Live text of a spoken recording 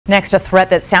Next, a threat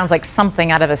that sounds like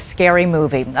something out of a scary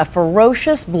movie. A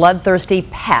ferocious, bloodthirsty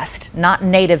pest, not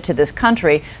native to this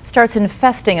country, starts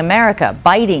infesting America,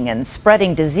 biting and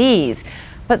spreading disease.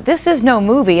 But this is no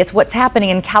movie. It's what's happening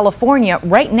in California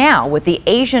right now with the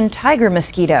Asian tiger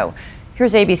mosquito.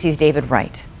 Here's ABC's David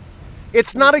Wright.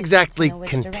 It's not exactly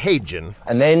contagion.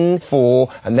 And then 4,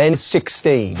 and then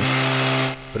 16.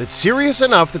 But it's serious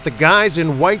enough that the guys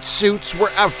in white suits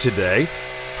were out today,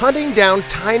 hunting down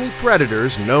tiny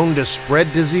predators known to spread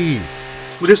disease.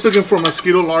 We're just looking for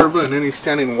mosquito larvae in any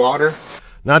standing water.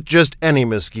 Not just any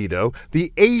mosquito,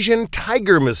 the Asian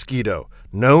tiger mosquito,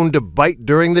 known to bite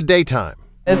during the daytime.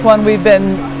 It's one we've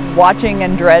been watching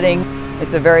and dreading.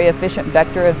 It's a very efficient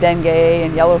vector of dengue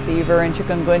and yellow fever and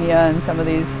chikungunya and some of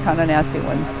these kind of nasty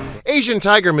ones. Asian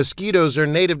tiger mosquitoes are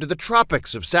native to the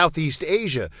tropics of Southeast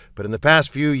Asia, but in the past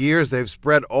few years they've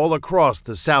spread all across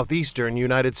the southeastern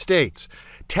United States.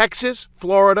 Texas,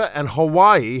 Florida, and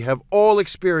Hawaii have all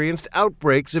experienced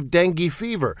outbreaks of dengue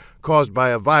fever caused by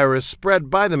a virus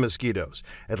spread by the mosquitoes.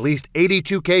 At least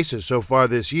 82 cases so far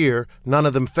this year, none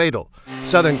of them fatal.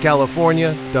 Southern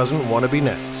California doesn't want to be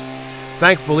next.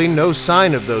 Thankfully, no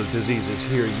sign of those diseases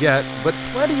here yet, but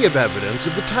plenty of evidence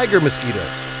of the tiger mosquito.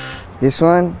 This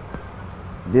one.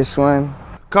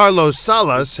 Carlos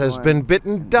Salas has been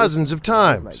bitten dozens of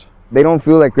times. They don't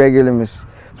feel like regular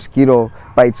mosquito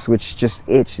bites, which just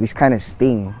itch. These kind of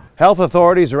sting. Health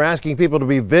authorities are asking people to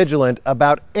be vigilant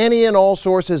about any and all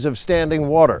sources of standing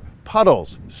water.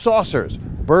 Puddles, saucers,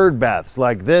 bird baths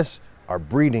like this are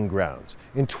breeding grounds.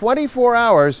 In 24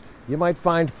 hours, you might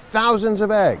find thousands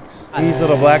of eggs. These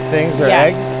little black things are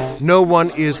eggs? No one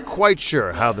is quite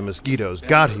sure how the mosquitoes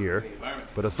got here,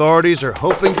 but authorities are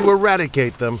hoping to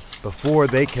eradicate them before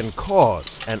they can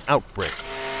cause an outbreak.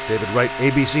 David Wright,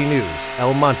 ABC News,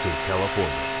 El Monte,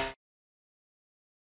 California.